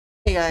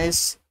Hey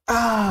guys.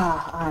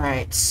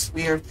 Alright.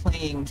 We are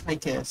playing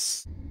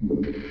Tychus.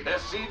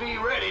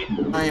 SCV ready.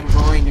 I am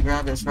going to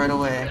grab this right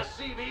away.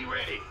 SCV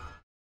ready.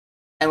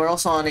 And we're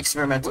also on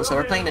experimental, so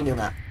we're playing the new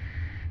map.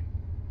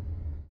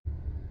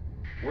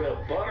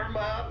 Well, butter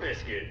my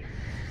biscuit.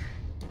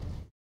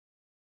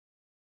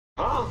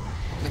 Huh?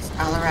 If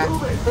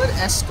Alarak could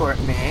escort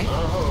me,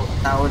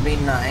 that would be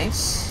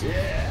nice.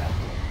 Yeah.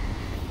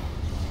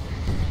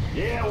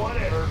 Yeah,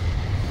 whatever.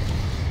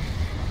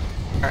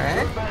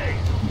 Alright. Bang.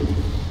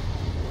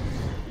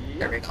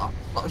 There we go.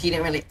 Well, he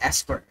didn't really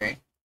escort me.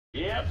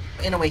 Yep.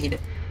 In a way, he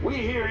did. We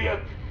hear you.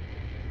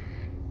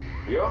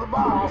 You're the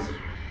boss.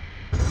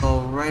 Go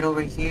right over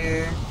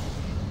here.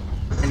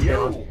 And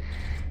build. On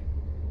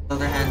the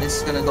other hand, this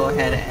is gonna go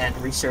ahead and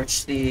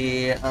research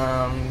the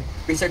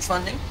research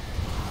funding.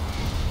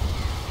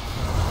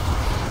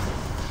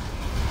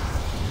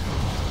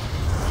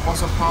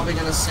 Also probably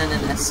gonna send an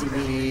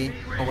SCV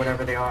or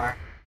whatever they are.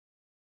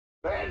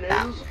 Bad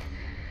That news. way.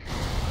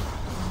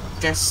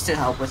 Just to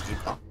help with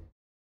people.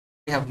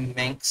 We have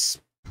Manx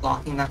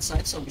blocking that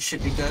side, so we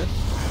should be good.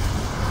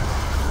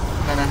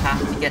 Gonna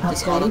have to get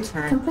this auto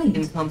turn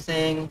income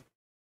thing.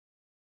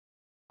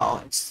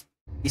 Oh, it's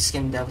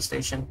skin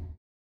devastation.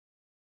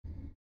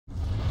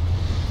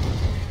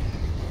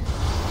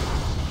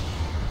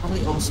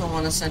 Probably also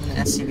want to send an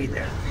SCV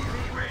there.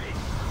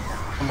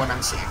 From what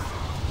I'm seeing.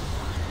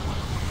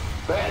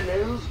 Bad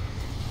news.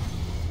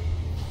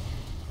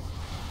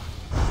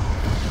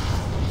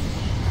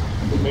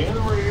 In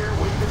the rear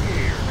with the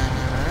gear.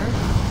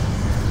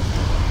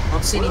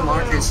 Don't see any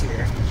markers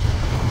here.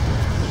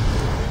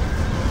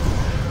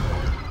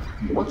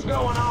 What's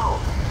going on?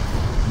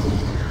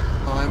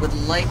 So I would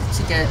like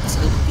to get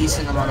a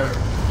decent amount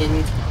of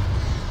income.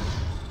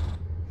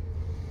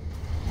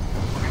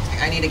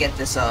 I need to get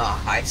this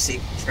high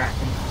safety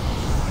tracking.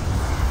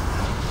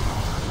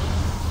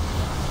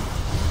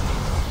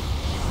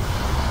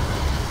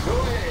 Go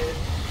ahead.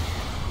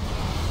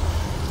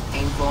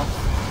 Painful.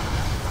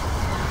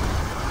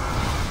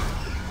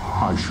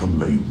 I shall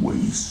lay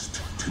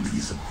waste to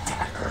these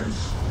attackers.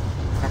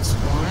 That's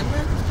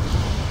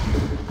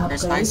one.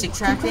 There's high safety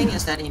tracking.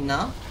 Is that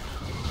enough?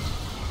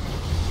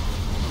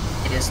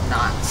 It is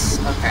not.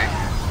 Okay.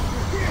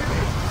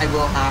 I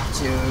will have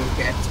to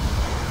get.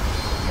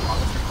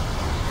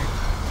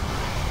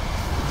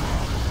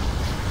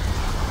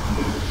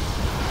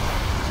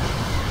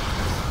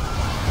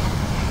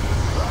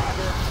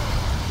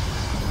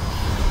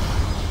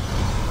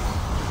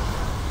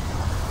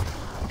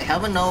 I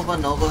have a Nova.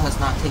 Nova has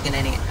not taken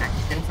any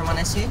action from what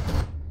I see.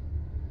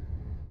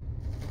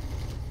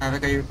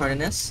 Havoc, are you recording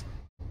this?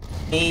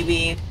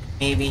 Maybe,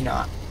 maybe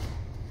not.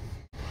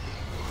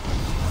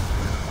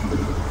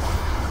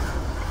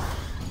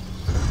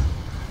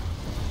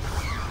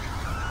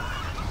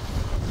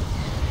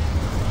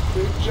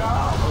 Good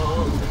job.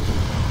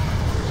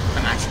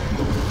 I'm actually.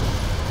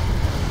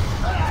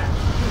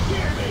 You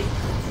hear me?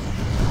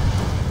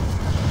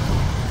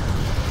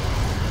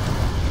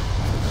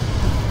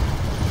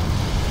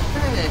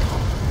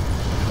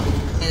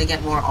 Need to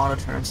get more auto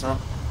turns up.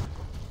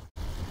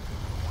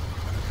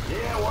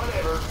 Yeah,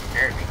 whatever.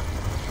 There we go.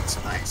 That's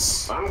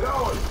nice. I'm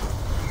going.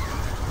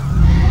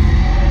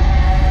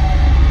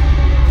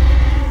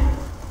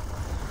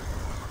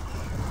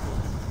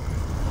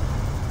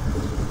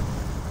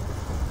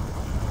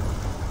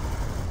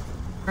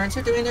 Turns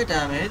are doing their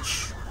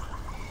damage.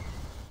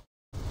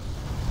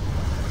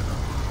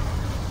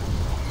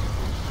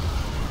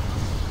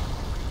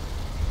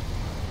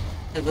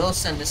 I will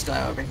send this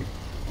guy over here.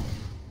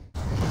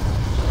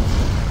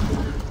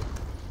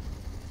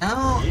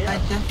 Now, I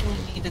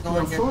definitely need to go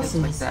and get things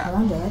like that. Are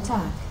under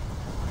attack.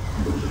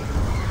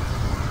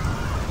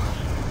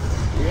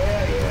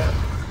 Yeah.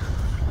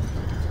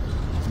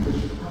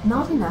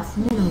 Not enough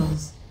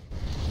minerals.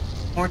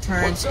 More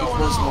turns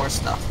equals more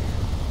stuff.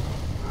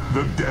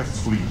 The Death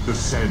Fleet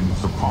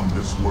descends upon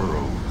this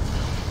world.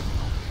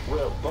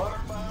 Well, butter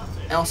my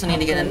biscuit. I also need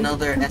to get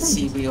another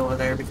SCV over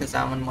there because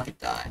that one might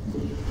die.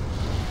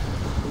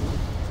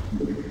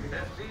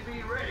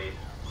 SCV ready.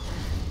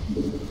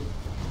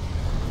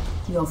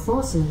 Your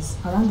forces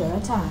are under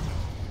attack.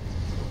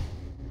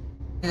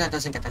 That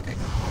doesn't get that big.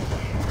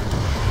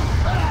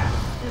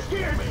 You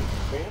scared me.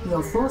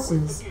 Your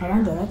forces are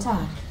under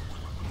attack.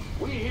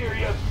 We hear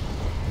you.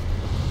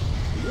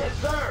 Yes,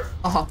 sir.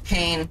 Oh,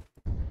 pain.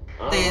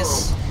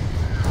 Please.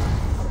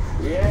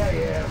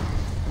 Yeah.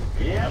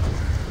 Yep.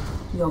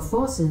 Your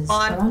forces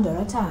On. are under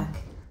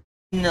attack.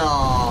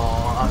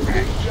 No.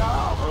 Okay. Good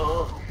job,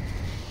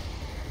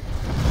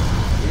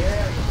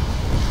 Yeah.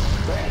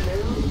 Bad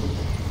news.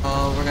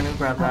 Oh, we're gonna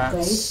grab that.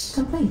 Upgrade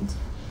complete.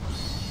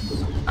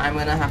 I'm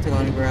gonna have to go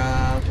and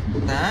grab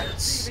that.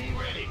 SCV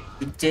ready.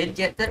 We did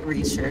get that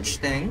research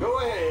thing. Go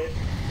ahead.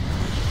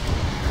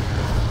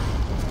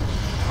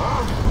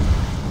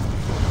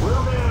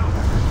 Will do.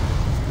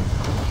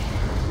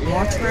 The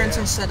more turns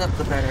are set up,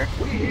 the better.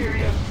 We hear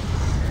you.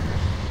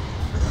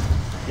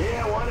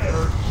 Yeah,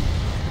 whatever.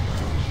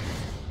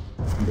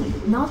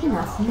 Not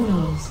enough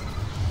minerals.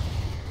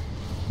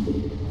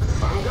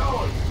 I'm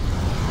going.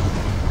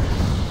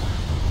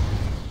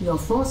 Your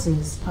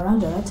forces are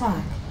under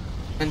attack.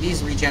 And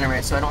these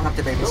regenerate, so I don't have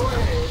to babysit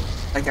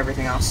them, like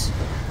everything else.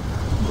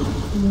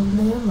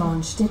 Nuclear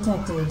launch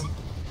detected.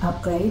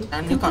 Upgrade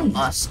And nuke on complete.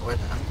 us or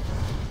them.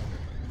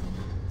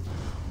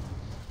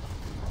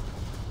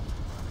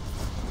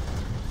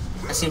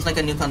 That seems like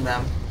a nuke on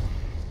them.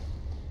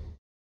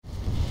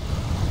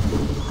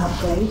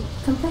 Upgrade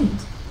complete.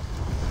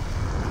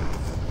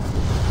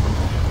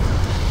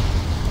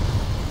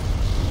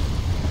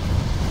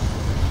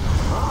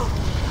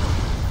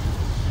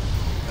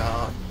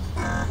 God.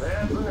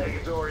 That's the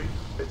negatory.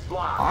 It's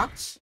blocked.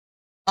 What?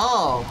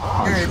 Oh,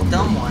 I you're shall a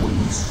dumb lay one.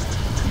 waste to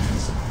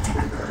these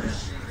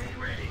attackers.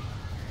 Ready.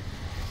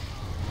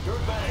 Sure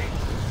thing.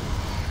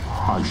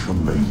 I shall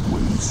lay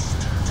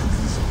waste to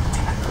these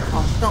attackers.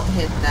 Oh, don't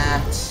hit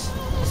that.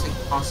 This thing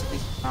possibly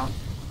come out.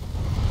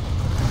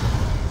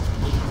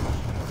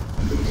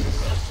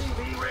 SCV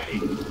ready.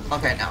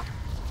 Okay, now.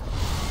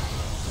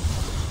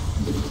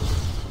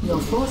 Your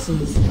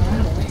forces are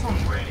under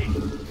attack. Ready.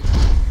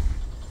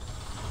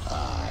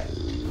 I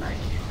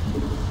like it.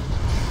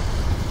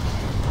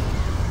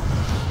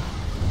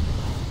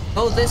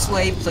 Go this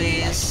way,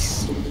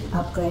 please.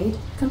 Upgrade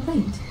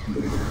complete.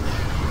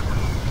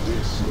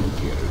 This will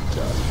get her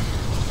done.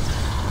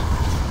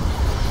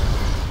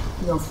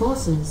 Your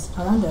forces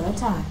are under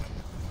attack.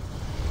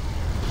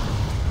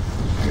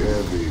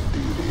 Heavy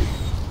duty.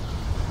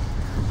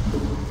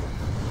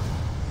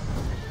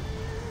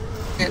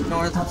 Get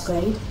north.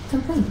 Upgrade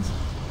complete.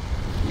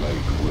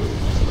 Make room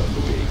for the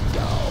big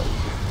dog.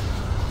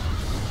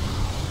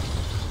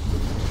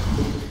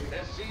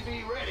 SCV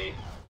ready.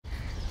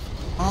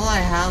 Well, I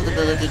have the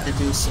ability to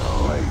do so.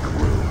 Make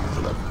room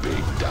for the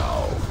big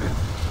dog.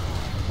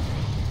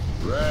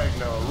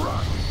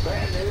 Ragnarok.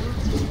 Bad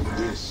news.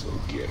 This'll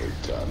get her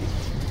done.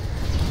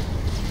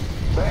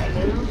 Bad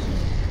news.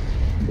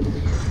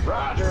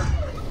 Roger.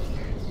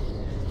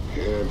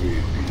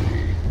 Heavy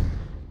duty.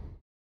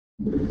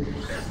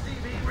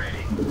 SCV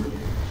ready.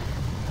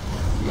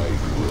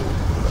 Make room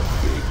for the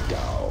big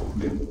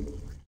dog.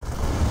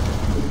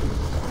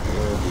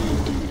 Heavy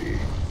duty.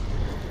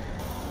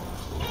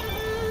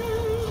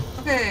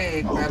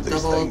 Okay, Oh, grab this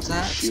double thing's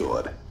that.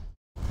 insured.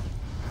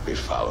 It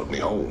followed me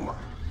home.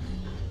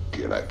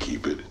 Can I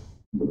keep it?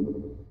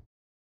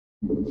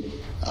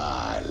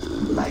 I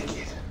like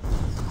it.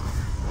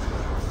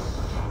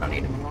 Don't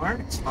need him anymore.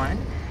 It's fine.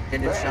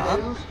 Did his Bad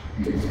job.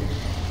 news.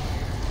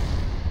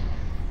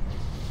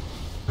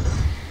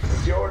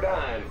 It's your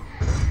dime.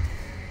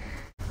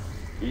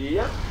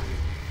 Yep.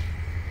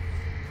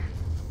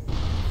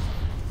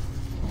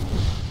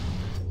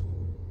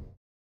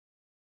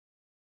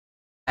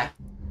 Yeah.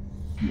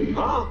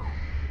 Huh?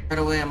 Right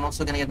away, I'm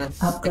also gonna get a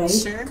Upgrade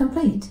fixer,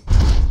 complete.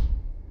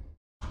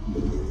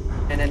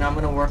 and then I'm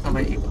gonna work on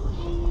my ego.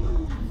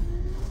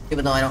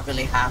 Even though I don't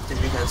really have to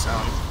because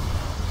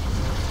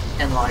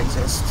in-law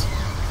exists.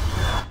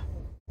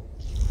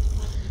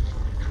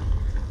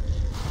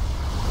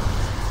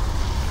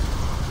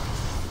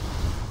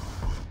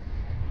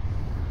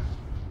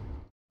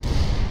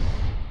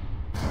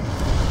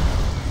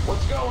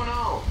 What's going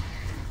on?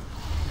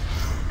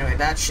 Anyway,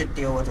 that should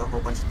deal with a whole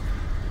bunch of...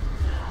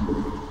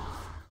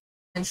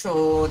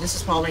 Central, this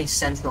is probably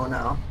central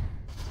now.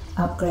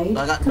 Upgrade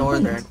So I got complete.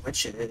 northern,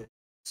 which is...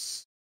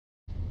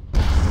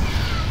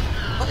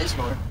 What is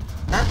north?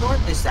 That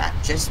north? Is that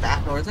just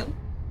that northern?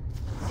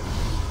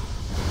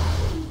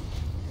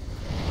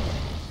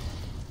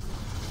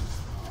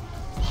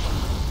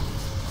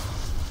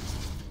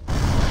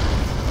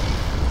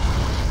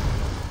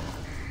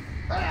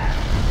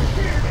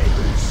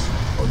 Base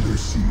under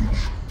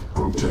siege.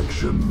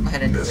 Protection Go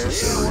ahead and do this.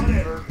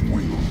 necessary.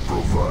 Will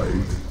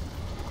provide.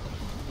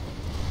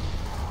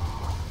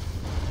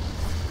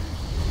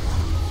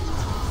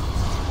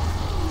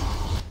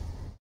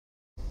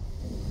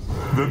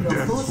 The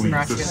Death Fleet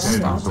Crash gets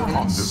descends stopped.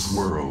 upon this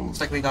world. Looks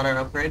like we got our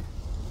upgrade.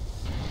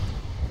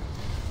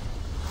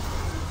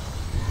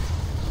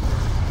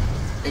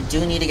 I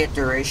do need to get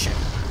duration.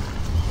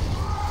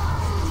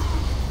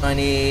 I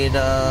need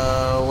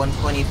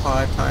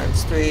 125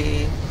 times 3,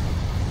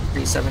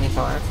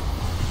 375.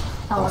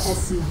 Our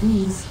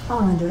SCVs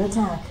are under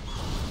attack.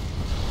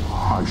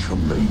 I shall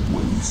lay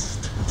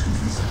waste to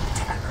these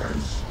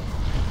attackers.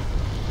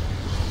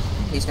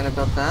 He's gonna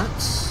build that.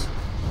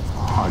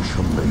 I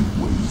shall lay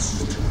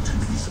waste to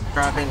these attackers.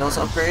 Grabbing those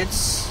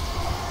upgrades.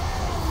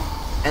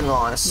 And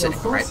Law is Your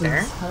sitting right forces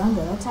there. are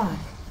under attack.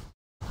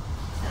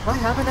 Do I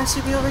have an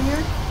SUV over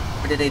here?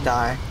 Or did he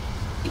die?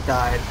 He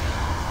died.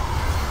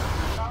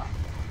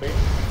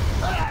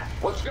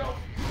 What's going?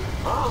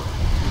 Huh?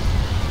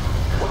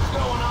 What's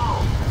going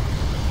on?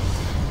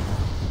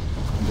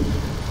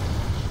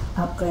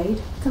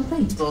 Upgrade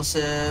complete.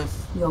 Explosive.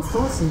 Your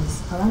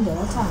forces are under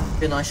attack.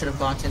 Even though I should have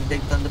gotten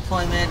big gun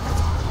deployment.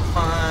 That's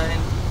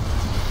fine.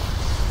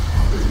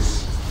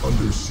 Base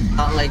under siege.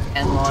 Not like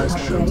N-Law is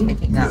gonna be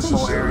taking that whole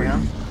necessary. area.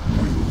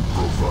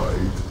 Will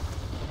provide.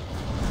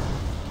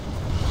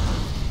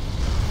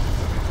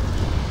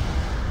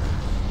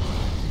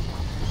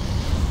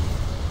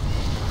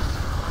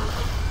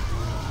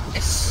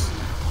 Yes.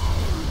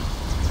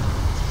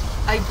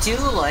 I do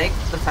like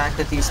the fact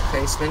that these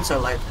placements are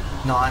like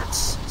not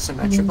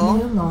symmetrical.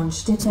 Nuclear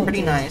launch detected.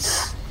 Pretty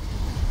nice.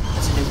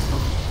 It's a new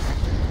film.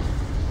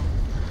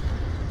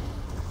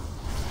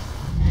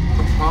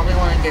 We'll probably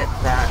want to get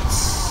that.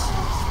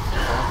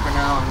 For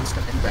now, I'm just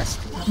gonna invest.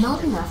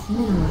 Not enough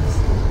minerals.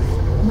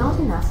 Not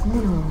enough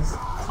minerals.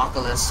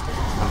 Apocalypse. Okay.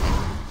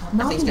 That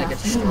Not thing's gonna get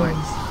enough destroyed.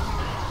 minerals.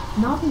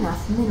 Not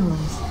enough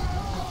minerals.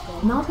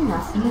 Not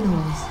enough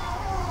minerals.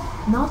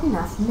 Not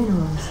enough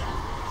minerals.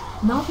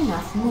 Not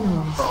enough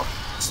minerals. Oh,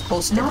 it's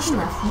supposed to get Not destroyed.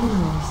 enough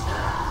minerals.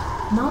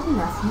 Not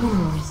enough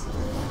minerals.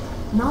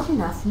 Not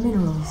enough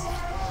minerals.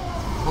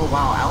 Oh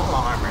wow,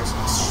 outlaw armor is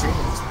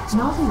extremely expensive.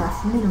 Not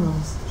enough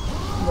minerals.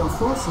 Your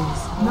forces.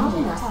 Not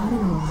enough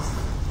minerals.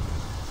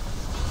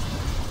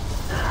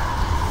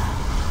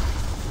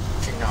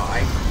 Actually, no,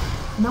 I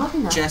Not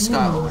enough just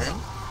got minerals.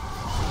 Odin.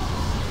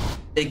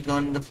 Big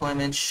gun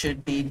deployment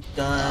should be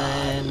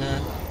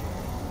done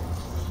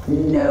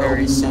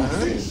very soon.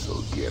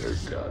 This'll get her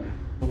done.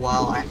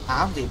 While I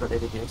have the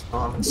ability to do so,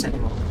 I'm gonna send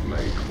him over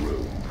Make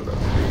room for the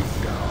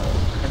big dog.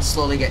 and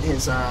slowly get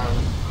his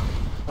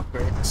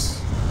upgrades.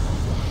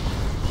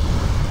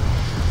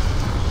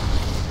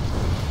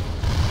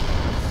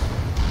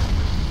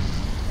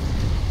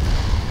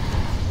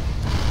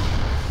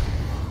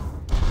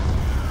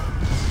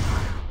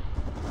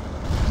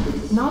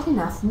 Not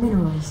enough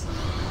minerals.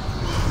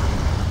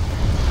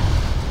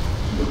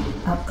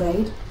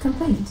 Upgrade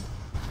complete.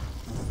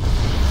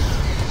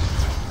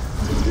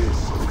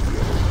 This'll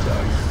get her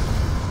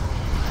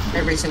done.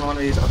 Every single one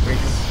of these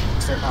upgrades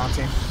is their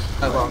bounty.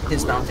 Oh well,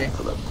 his bounty.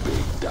 For the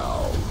big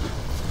dog.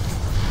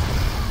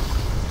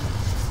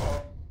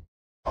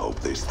 Hope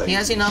this thing He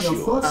has enough Your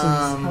forces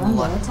are under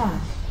what?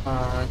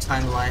 attack.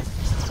 Time life.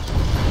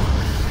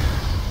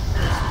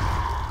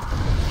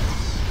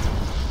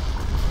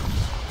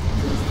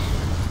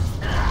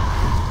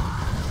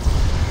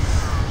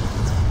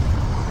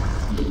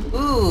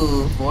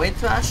 Ooh, Void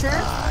Thrasher?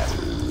 I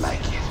like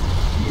it.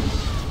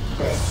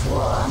 The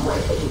swarm will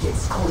eat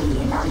its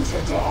queen unto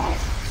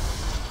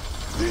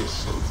death.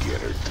 This'll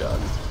get her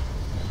done.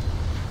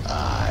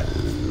 I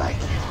like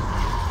it.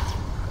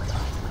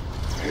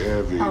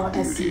 Heavy Our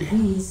duty.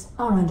 SCVs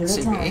are under attack.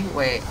 SCV?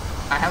 Wait,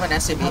 I have an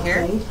SCV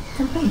here? Upgrade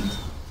complete.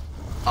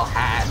 Oh,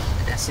 had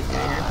an SCV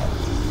here.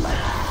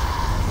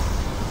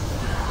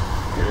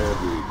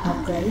 Heavy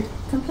Upgrade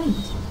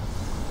complete.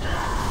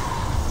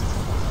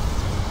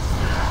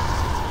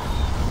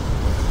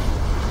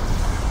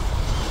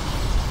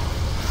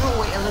 We'll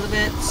wait a little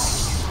bit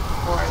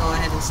before I go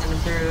ahead and send him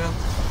through.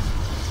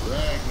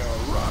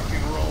 Ragnar, rock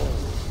and roll.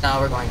 No,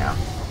 we're going now.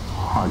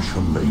 I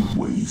shall lay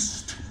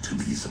waste to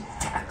these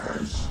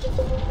attackers.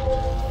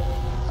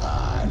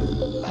 I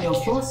like Your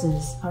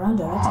forces are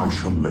under I attack.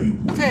 shall lay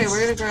waste Okay, we're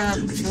gonna grab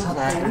to two these of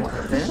that and one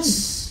of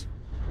this.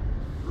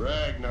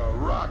 Ragnar,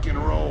 rock and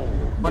roll.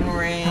 One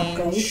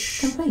Upgrade range.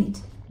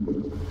 complete.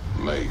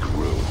 Make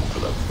room for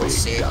the We'll big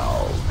see.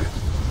 dog.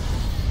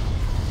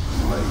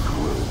 Make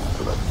room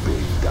for the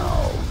big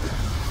dog.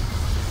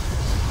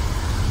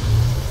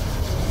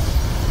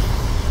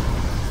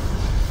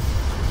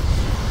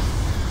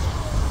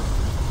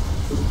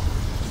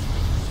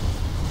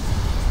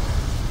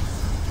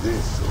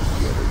 This'll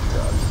get her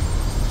done.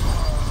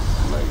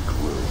 Make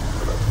room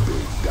for the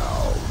big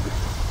dog.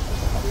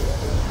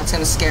 That's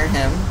gonna scare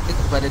him,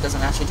 but it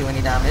doesn't actually do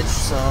any damage,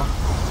 so...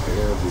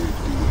 Heavy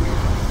duty.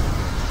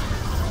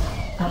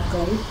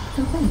 Upgrade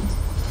complete.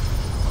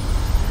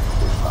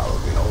 Follow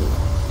me home.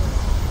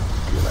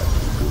 Get up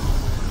and go.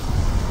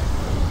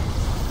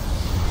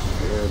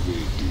 Heavy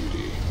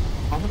duty.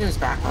 I'm gonna do his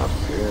backup.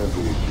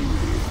 Heavy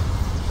duty.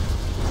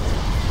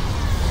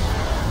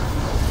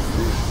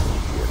 This'll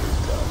get her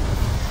done.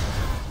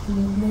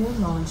 Nuclear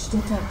launch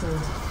detected.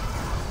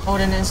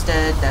 Odin is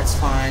dead, that's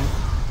fine.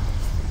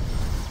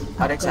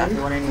 Got exactly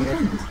what I Upgrade needed.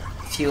 complete.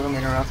 Few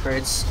emitter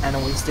upgrades and a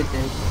wasted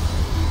dig.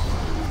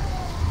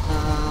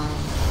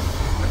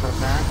 What about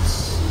that?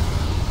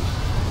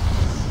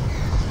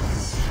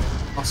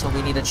 Also,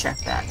 we need to check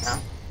that now.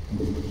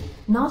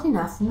 Not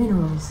enough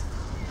minerals.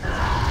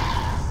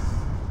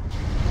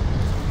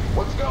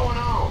 What's going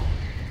on?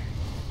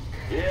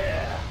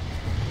 Yeah.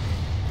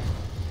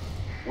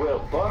 Well,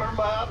 butter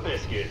my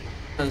biscuit.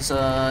 Because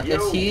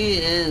if he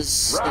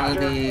is gonna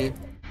be,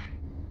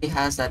 he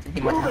has that, he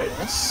might have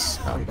this.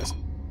 No, he doesn't.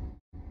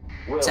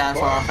 Well, Sad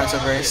for butter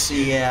offensive my race.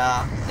 biscuit.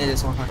 Yeah, it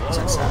is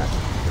 100% sad.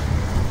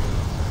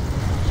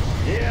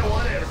 Yeah,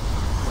 whatever.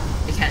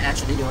 He can't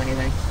actually do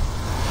anything.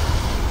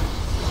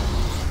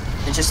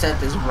 It's just that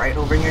this right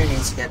over here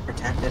needs to get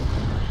protected.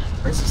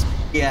 Versus,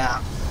 yeah.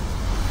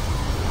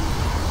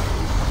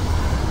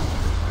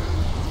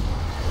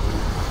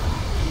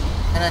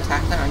 Can I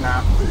attack that or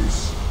not?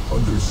 Base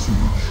under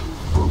siege.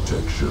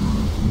 Protection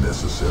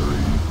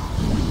necessary.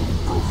 Will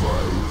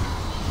provide.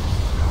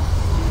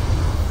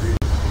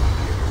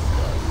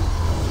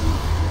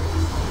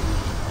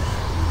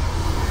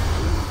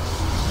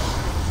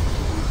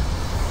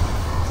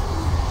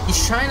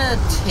 He's trying to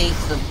take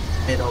the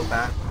middle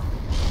back.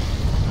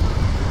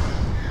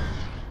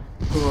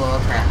 Ooh,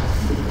 okay.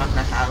 I'm not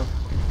gonna have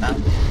I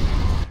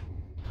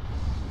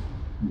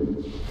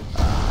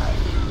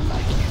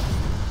like it.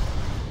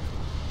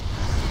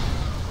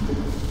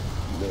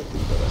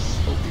 Nothing but a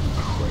smoking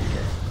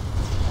crater.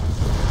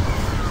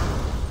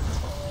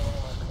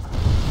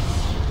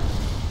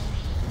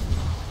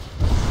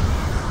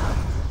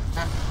 I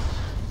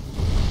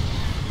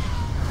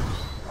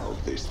hope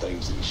this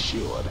thing's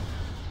insured.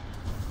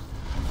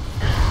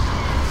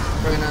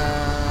 We're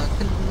gonna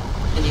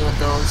continue with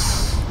those.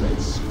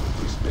 Let's see what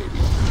this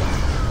baby's got.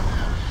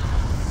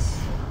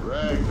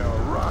 Ragnar,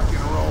 rock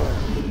and roll.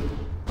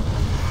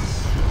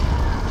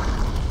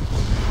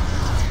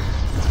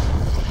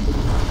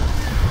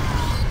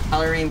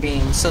 Tolerine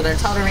beams. So they're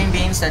tolerine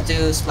beams that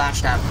do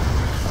splash damage.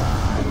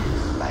 I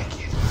like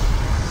it.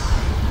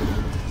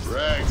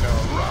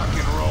 Ragnar, rock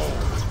and roll.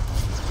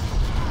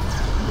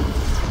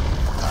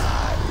 I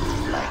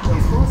like Your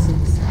it.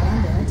 forces are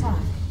under attack.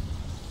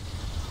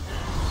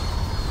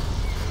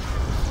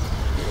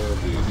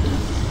 Heavy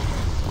duty.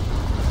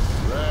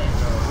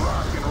 Ragnar,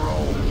 rock and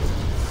roll.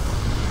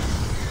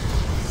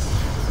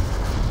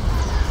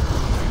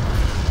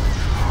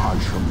 I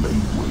shall lay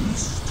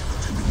waste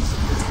to these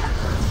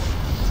attackers.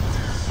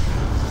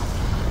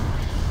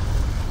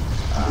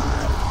 I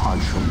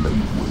shall lay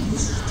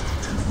waste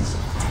to these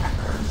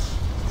attackers.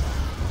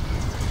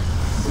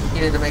 You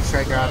need to make sure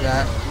I grab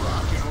that.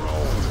 Rock and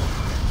roll.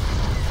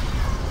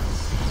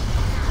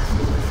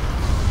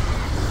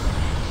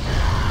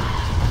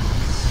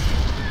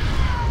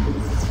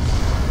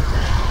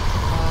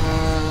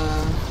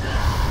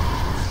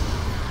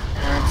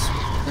 That's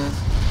the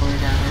 4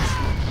 damage.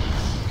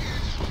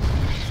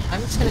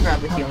 I'm just gonna grab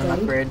the healing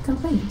upgrade.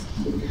 Complete.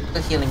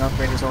 The healing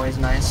upgrade is always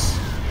nice.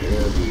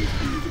 Heavy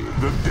duty.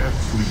 The Death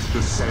Fleet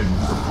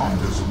descends upon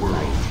this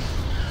world.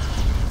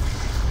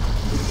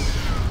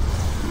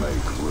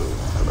 Make room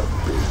for the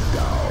big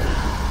dog.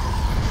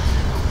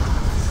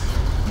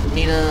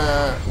 Need to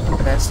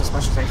invest as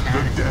much as I The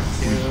can Death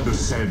Fleet into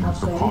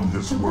descends upon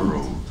this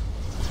world.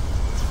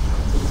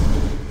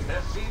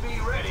 SCV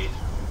ready.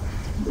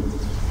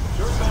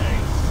 Sure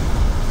thing.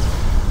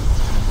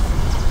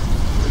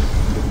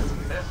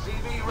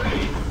 SCV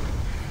ready.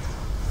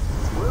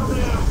 Will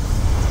do.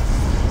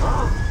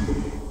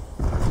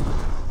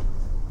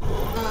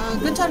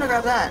 good time to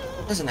grab that,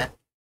 isn't it?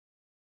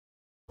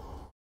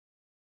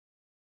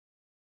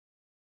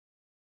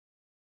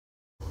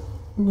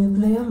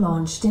 Nuclear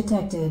launch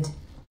detected.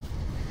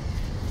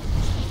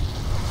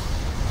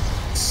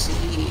 Let's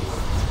see.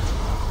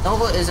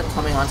 Nova isn't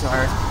coming onto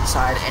our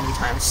side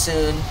anytime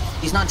soon.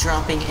 He's not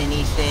dropping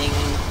anything,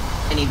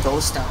 any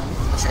ghost down,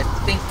 which I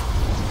think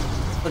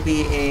would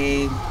be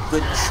a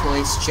good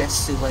choice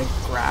just to like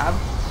grab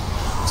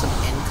some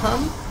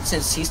income,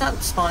 since he's not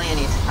spawning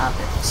any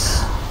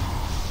havocs.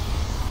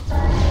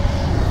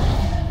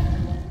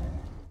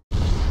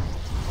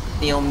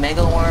 The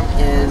Omega Worm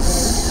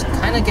is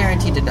kind of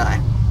guaranteed to die.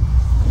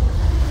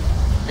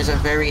 There's a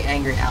very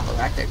angry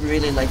Alarak that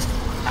really likes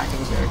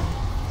attacking Zerg.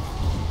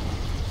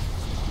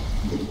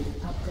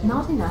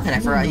 Not enough. And I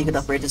forgot you could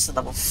upgrade this to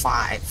level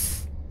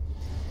 5.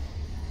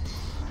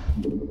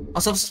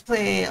 Also, let's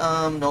play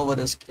Nova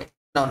this game.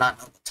 No, not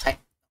Nova.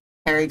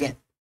 Harrigan.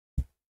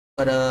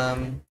 But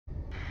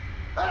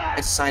I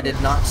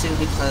decided not to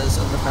because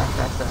of the fact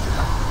that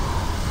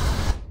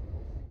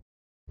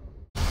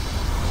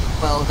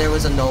well, there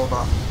was a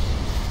Nova.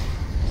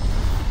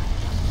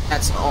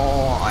 That's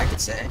all I could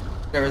say.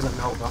 There is a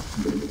Nova.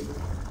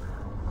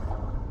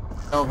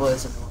 Nova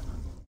is a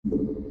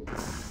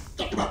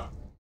Nova.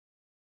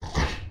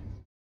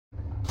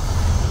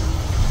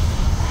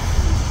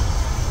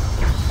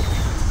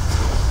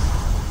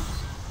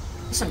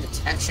 Some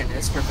detection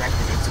is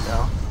perfected it to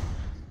go.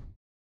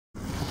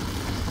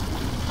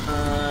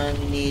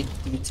 Need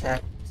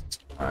detect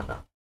on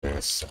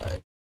this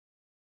side.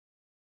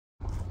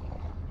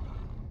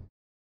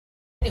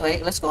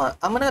 Anyway, let's go on.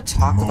 I'm gonna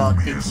talk about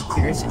the computer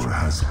situation.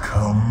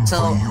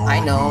 So,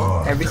 I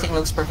know everything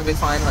looks perfectly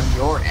fine on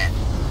your end.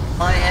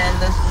 My end,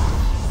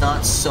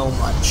 not so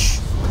much.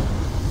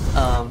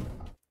 On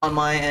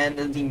my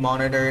end, the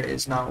monitor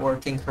is not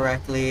working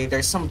correctly.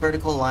 There's some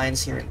vertical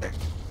lines here and there.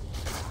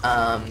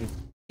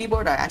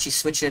 Keyboard, I actually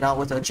switched it out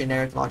with a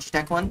generic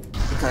Logitech one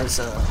because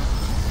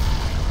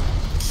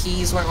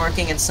keys weren't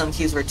working and some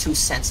keys were too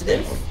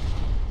sensitive.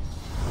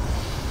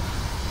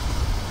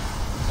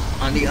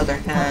 On the other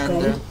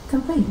hand,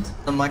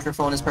 the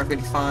microphone is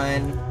perfectly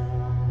fine.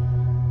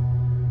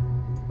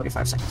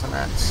 45 seconds on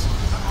that.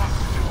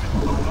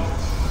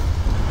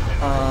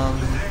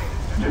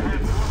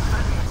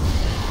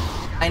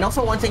 I know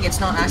for one thing it's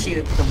not actually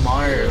the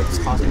monitor that's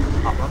causing the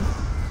problem.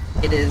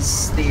 It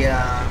is the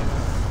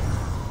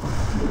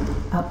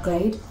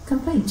upgrade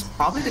complete.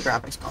 Probably the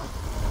graphics card.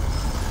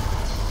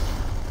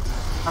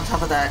 On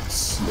top of that,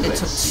 it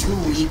took 2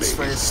 weeks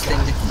for this thing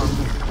to come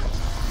here,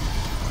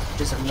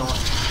 which is annoying.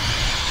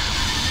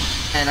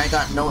 And I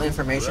got no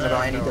information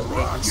about any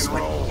delay in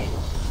switching.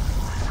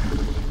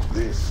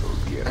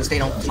 Because they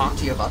don't talk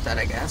to you about that,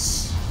 I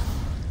guess.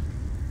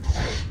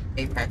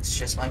 Apex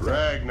just like that.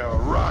 Ragnar,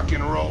 rock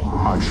and roll.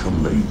 I shall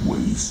lay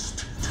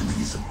waste to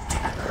these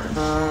attackers.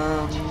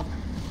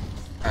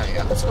 Alright,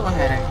 yeah, let's go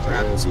ahead and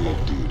grab this Heavy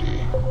gold.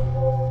 duty.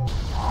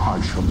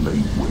 I shall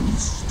lay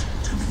waste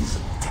to these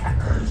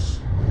attackers.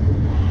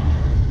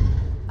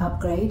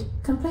 Upgrade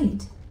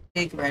complete.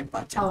 Big red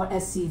button. Our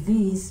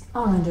SCVs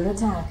are under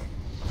attack.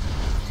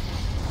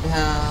 We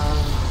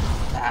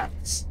have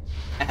that.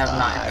 I have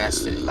not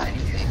invested in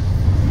anything.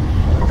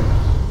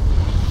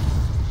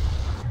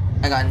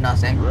 I got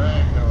nothing.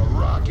 Ragnar,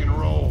 rock and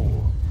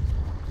roll.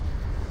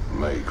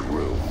 Make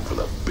room for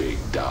the big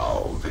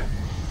dog.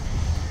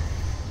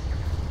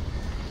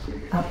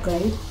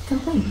 Upgrade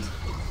complete.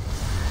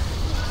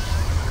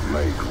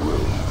 Make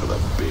room for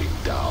the big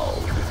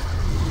dog.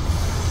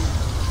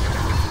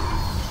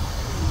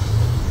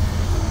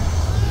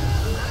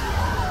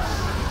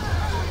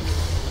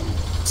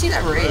 See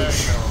that rage?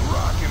 Ragnar,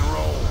 rock and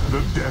roll.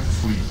 The Death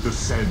Fleet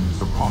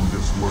descends upon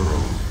this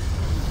world.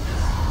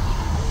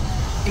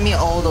 Give me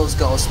all those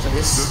ghosts, The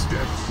please.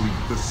 Death Fleet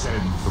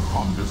descends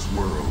upon this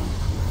world.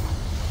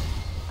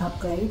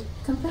 Upgrade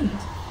complete.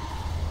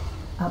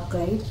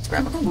 Upgrade Let's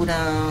grab a complete.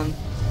 cooldown.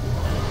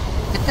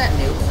 Hit that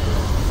nuke.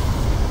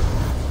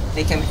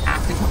 Make him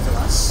have to come to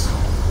us.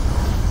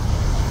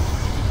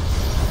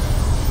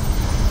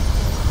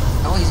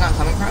 Oh, he's not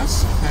coming for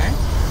us? Okay.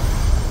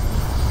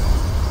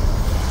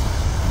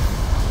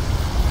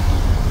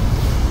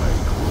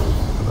 Make room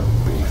for the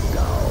big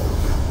dog.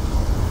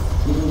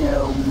 No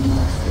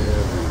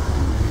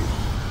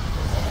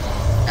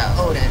Yeah,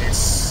 Odin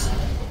is...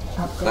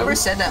 Upgrade Whoever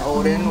said that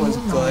Odin was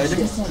good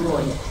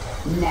destroy it.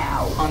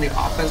 Now. on the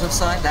offensive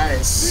side, that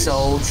is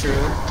so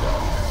true.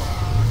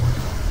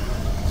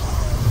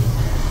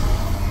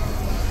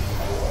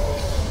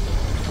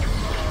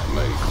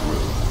 Make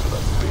room for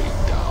the big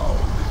dog.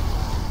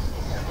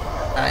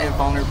 That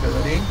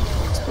invulnerability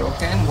is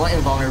broken. What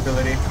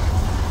invulnerability?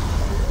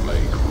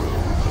 Make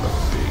room for the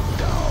big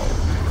dog.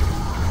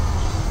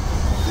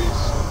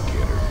 This'll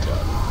get her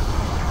done.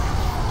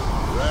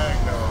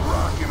 Ragnar,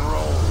 rock and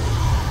roll.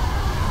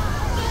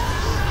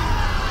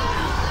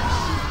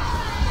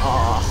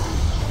 Oh,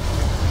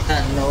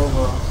 that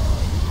Nova.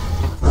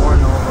 Poor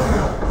Nova.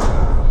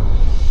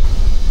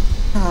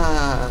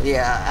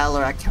 Yeah,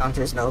 Alarak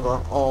counters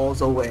Nova all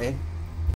the way.